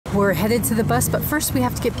We're headed to the bus, but first we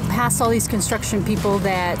have to get past all these construction people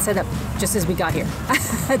that set up just as we got here,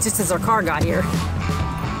 just as our car got here.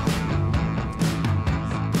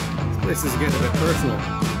 This is getting a bit personal.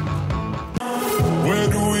 Where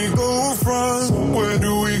do we go from? Where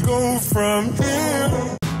do we go from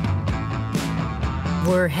here?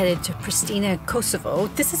 We're headed to Pristina, Kosovo.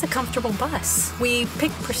 This is a comfortable bus. We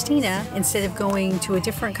picked Pristina instead of going to a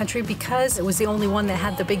different country because it was the only one that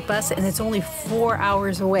had the big bus and it's only 4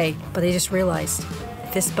 hours away. But I just realized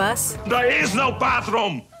this bus, There is no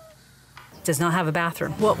bathroom. does not have a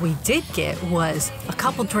bathroom. What we did get was a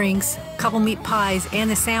couple drinks, a couple meat pies,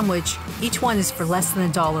 and a sandwich. Each one is for less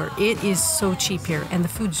than $1. It is so cheap here, and the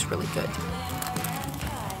food is really good.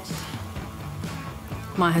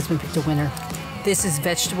 My husband picked a winner. This is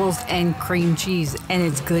vegetables and cream cheese, and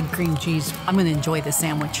it's good cream cheese. I'm gonna enjoy this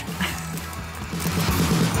sandwich.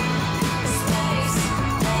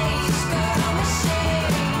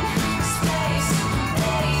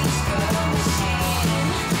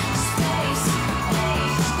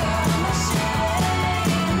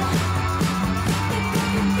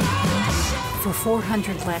 For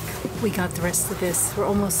 400 lek, we got the rest of this. We're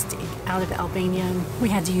almost out of Albania, and we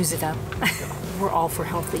had to use it up. We're all for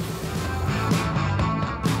healthy.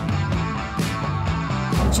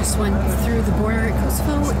 Just went through the border at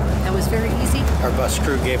Kosovo. That was very easy. Our bus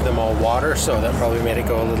crew gave them all water, so that probably made it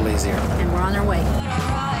go a little easier. And we're on our way.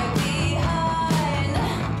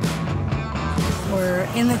 We're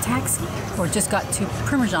in the taxi, or just got to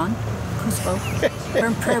Primorjan, Kosovo.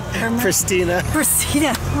 Pristina.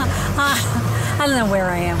 Pristina. I don't know where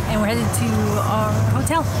I am. And we're headed to our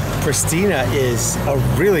hotel. Pristina is a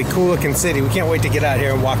really cool looking city. We can't wait to get out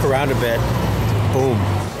here and walk around a bit. Boom.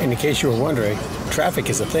 In case you were wondering, traffic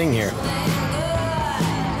is a thing here.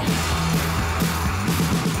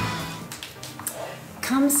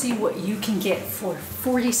 Come see what you can get for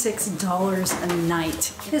 $46 a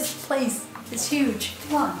night. This place is huge.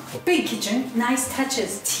 Come on. Big kitchen, nice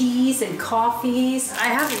touches. Teas and coffees. I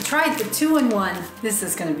haven't tried the 2-in-1. This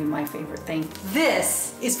is gonna be my favorite thing.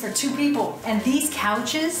 This is for 2 people. And these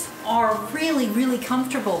couches are really, really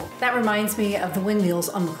comfortable. That reminds me of the windmills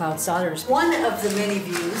on McLeod's Daughters. One of the many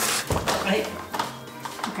views, right?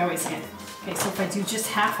 Okay, wait a second. Okay, so if I do just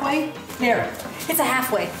halfway, there, it's a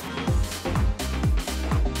halfway.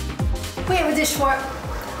 We have a dishwasher,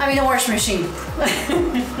 a washing machine.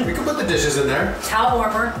 We can put the dishes in there. Towel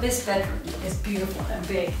warmer. This bedroom is beautiful and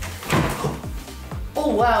big.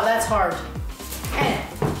 Oh wow, that's hard. And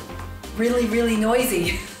really, really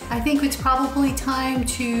noisy. I think it's probably time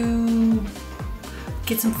to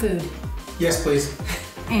get some food. Yes, please.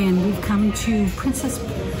 And we've come to Princess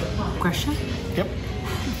Gresha. Yep.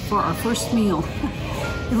 For our first meal.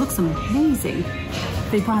 It looks amazing.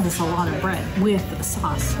 They brought us a lot of bread with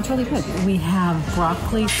sauce. It's really good. We have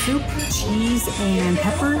broccoli soup, cheese and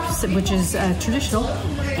peppers, which is traditional,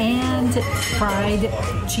 and fried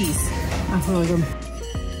cheese. That's really good.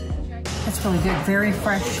 That's really good. Very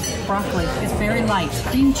fresh broccoli. It's very light.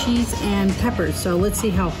 Cream cheese and peppers. So let's see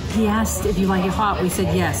how. He asked if you like it hot. We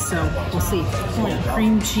said yes. So we'll see.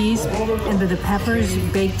 Cream cheese and the peppers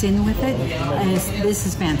baked in with it. And this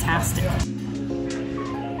is fantastic.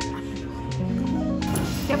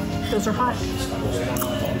 Yep, those are hot.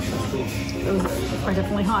 Those are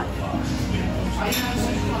definitely hot.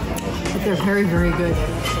 But they're very, very good.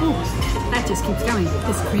 Ooh, that just keeps going.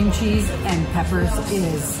 This cream cheese and peppers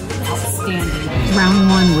is outstanding. Round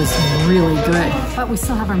 1 was really good, but we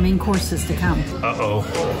still have our main courses to come. Uh-oh.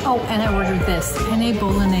 Oh, and I ordered this, penne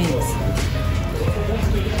bolognese.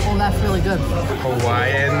 Oh, that's really good.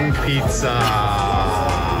 Hawaiian pizza.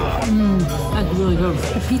 That's really good.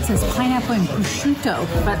 The pizza is pineapple and prosciutto,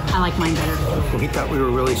 but I like mine better. We thought we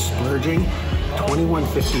were really splurging.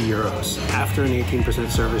 21.50 euros after an 18%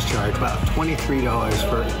 service charge, about $23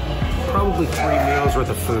 for probably 3 meals worth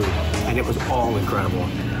of food, and it was all incredible.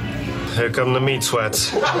 Here come the meat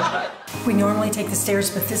sweats. We normally take the stairs,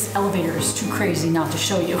 but this elevator is too crazy not to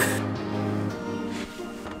show you.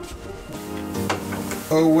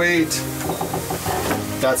 Oh wait,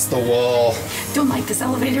 that's the wall. Don't like this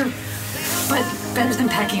elevator, but better than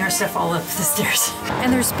packing our stuff all up the stairs.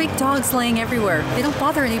 And there's big dogs laying everywhere. They don't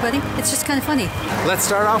bother anybody. It's just kind of funny. Let's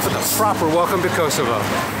start off with a proper welcome to Kosovo.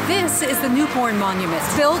 This is the newborn monument,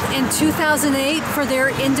 built in 2008 for their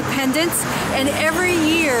independence, and every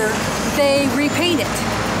year they repaint it.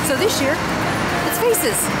 So this year, it's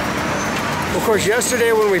faces. Of course,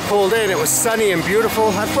 yesterday when we pulled in, it was sunny and beautiful.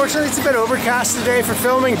 Unfortunately, it's a bit overcast today for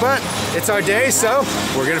filming, but it's our day, so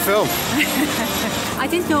we're gonna film. I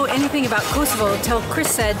didn't know anything about Kosovo until Chris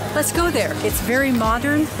said, let's go there. It's very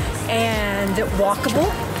modern and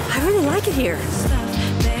walkable. I really like it here.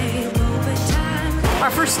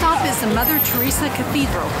 Our first stop is the Mother Teresa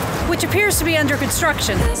Cathedral, which appears to be under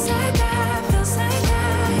construction.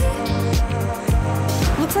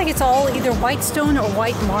 Looks like it's all either white stone or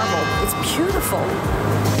white marble. It's beautiful.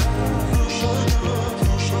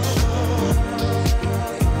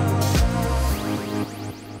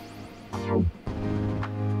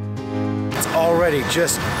 It's already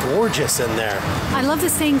just gorgeous in there. I love the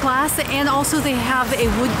stained glass, and also they have a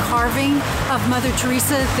wood carving of Mother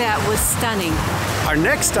Teresa that was stunning. Our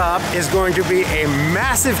next stop is going to be a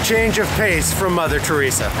massive change of pace from Mother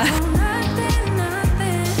Teresa.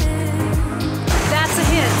 That's a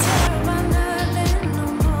hint.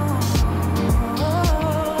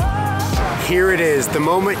 Here it is, the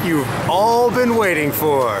moment you've all been waiting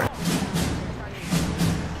for.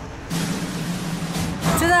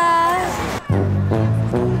 Ta-da!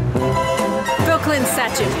 Bill Clinton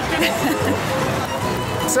statue.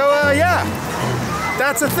 So, yeah,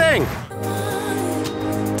 that's a thing.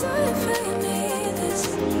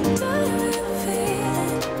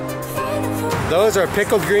 Those are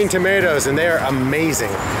pickled green tomatoes, and they are amazing.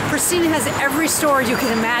 Pristina has every store you can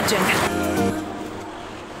imagine.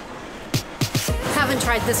 Haven't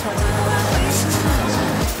tried this one.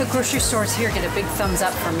 The grocery stores here get a big thumbs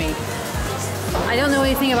up from me. I don't know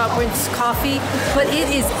anything about Prince coffee, but it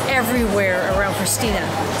is everywhere around Pristina.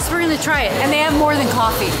 So we're gonna try it, and they have more than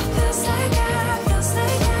coffee.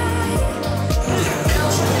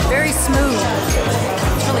 Very smooth.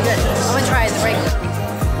 It's really good. I'm gonna try it the regular.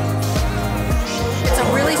 It's a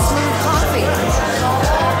really smooth coffee.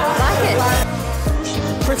 I like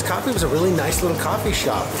it. Prince Coffee was a really nice little coffee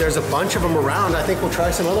shop. There's a bunch of them around. I think we'll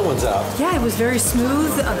try some other ones out. Yeah, it was very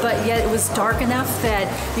smooth, but yet it was dark enough that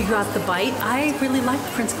you got the bite. I really liked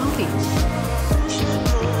Prince Coffee.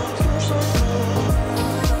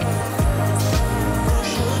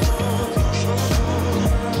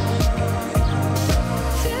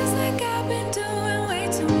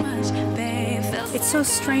 It's so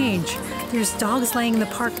strange. There's dogs laying in the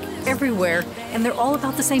park everywhere, and they're all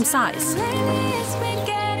about the same size.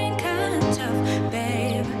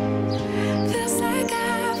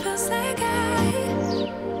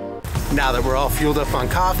 Now that we're all fueled up on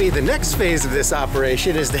coffee, the next phase of this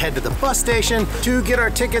operation is to head to the bus station to get our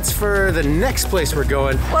tickets for the next place we're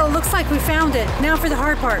going. Well, it looks like we found it. Now for the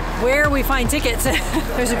hard part, where we find tickets.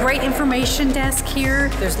 There's a great information desk here.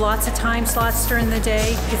 There's lots of time slots during the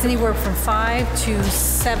day. It's anywhere from 5 to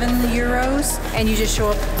 7 euros, and you just show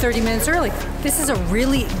up 30 minutes early. This is a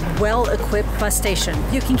really well-equipped bus station.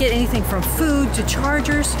 You can get anything from food to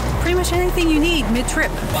chargers, pretty much anything you need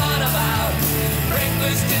mid-trip.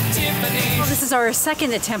 Well, this is our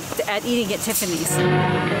second attempt at eating at Tiffany's.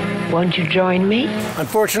 Won't you join me?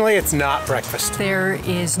 Unfortunately, it's not breakfast. There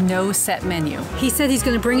is no set menu. He said he's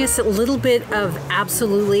going to bring us a little bit of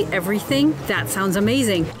absolutely everything. That sounds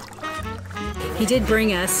amazing. He did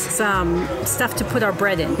bring us some stuff to put our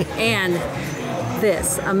bread in, and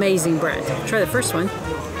this amazing bread. Try the first one.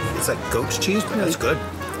 It's like goat's cheese, but that's good.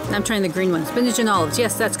 I'm trying the green one. Spinach and olives.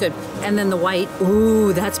 Yes, that's good. And then the white.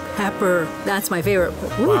 Ooh, that's pepper. That's my favorite.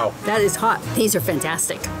 Ooh, wow. That is hot. These are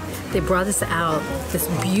fantastic. They brought us out this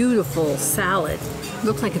beautiful salad.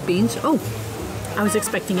 Looks like it's beans. Oh, I was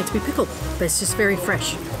expecting it to be pickled, but it's just very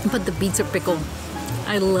fresh. But the beets are pickled.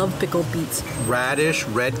 I love pickled beets. Radish,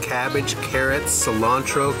 red cabbage, carrots,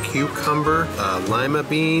 cilantro, cucumber, lima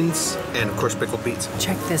beans, and of course pickled beets.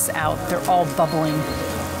 Check this out. They're all bubbling.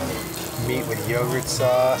 Meat with yogurt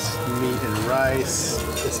sauce, meat and rice.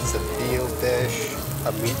 This is a veal dish,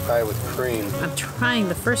 a meat pie with cream. I'm trying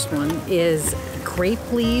the first one is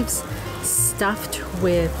grape leaves stuffed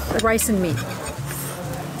with rice and meat.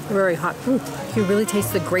 Very hot. Ooh, you really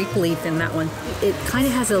taste the grape leaf in that one. It kind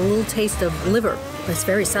of has a little taste of liver, but it's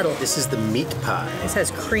very subtle. This is the meat pie. This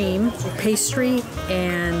has cream, pastry,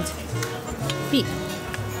 and meat.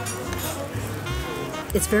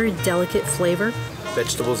 It's very delicate flavor.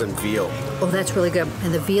 Vegetables and veal. Oh, that's really good.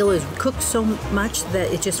 And the veal is cooked so much that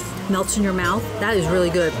it just melts in your mouth. That is really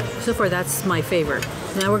good. So far, that's my favorite.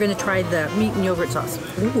 Now we're going to try the meat and yogurt sauce.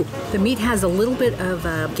 Ooh. The meat has a little bit of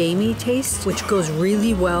a gamey taste, which goes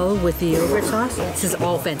really well with the yogurt sauce. This is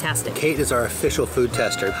all fantastic. Kate is our official food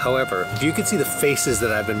tester. However, if you could see the faces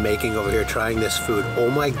that I've been making over here trying this food, oh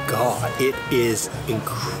my God, it is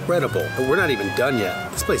incredible. But we're not even done yet.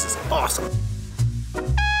 This place is awesome.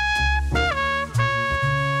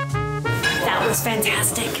 That was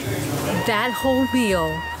fantastic. That whole meal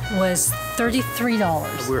was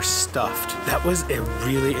 $33. We're stuffed. That was a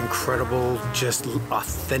really incredible, just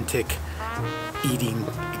authentic eating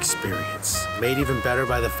experience. Made even better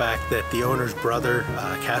by the fact that the owner's brother,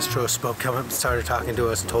 Castro, come up and started talking to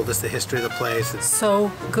us and told us the history of the place.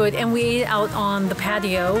 So good, and we ate out on the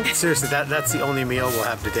patio. Seriously, that's the only meal we'll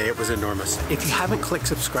have today. It was enormous. If you haven't clicked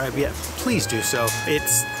subscribe yet, please do so.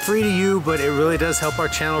 It's free to you, but it really does help our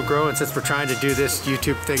channel grow, and since we're trying to do this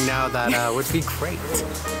YouTube thing now, that would be great.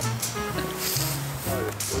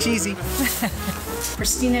 Cheesy.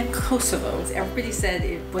 Pristina Kosovo. Everybody said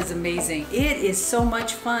it was amazing. It is so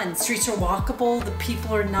much fun. Streets are walkable, the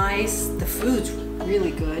people are nice, the food's really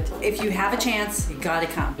good. If you have a chance, you gotta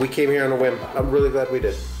come. We came here on a whim. I'm really glad we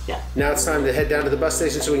did. Yeah. Now it's time to head down to the bus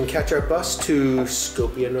station so we can catch our bus to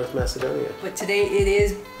Skopje, North Macedonia. But today it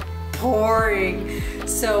is pouring,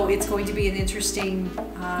 so it's going to be an interesting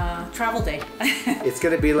travel day. It's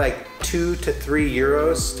gonna be like 2 to 3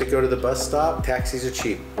 euros to go to the bus stop. Taxis are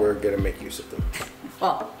cheap. We're gonna make use of them.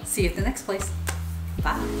 Well, see you at the next place.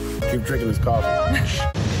 Bye. Keep drinking this coffee.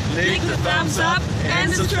 Leave the thumbs up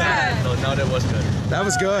and subscribe. Oh, no, that was good. That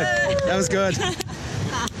was good. That was good.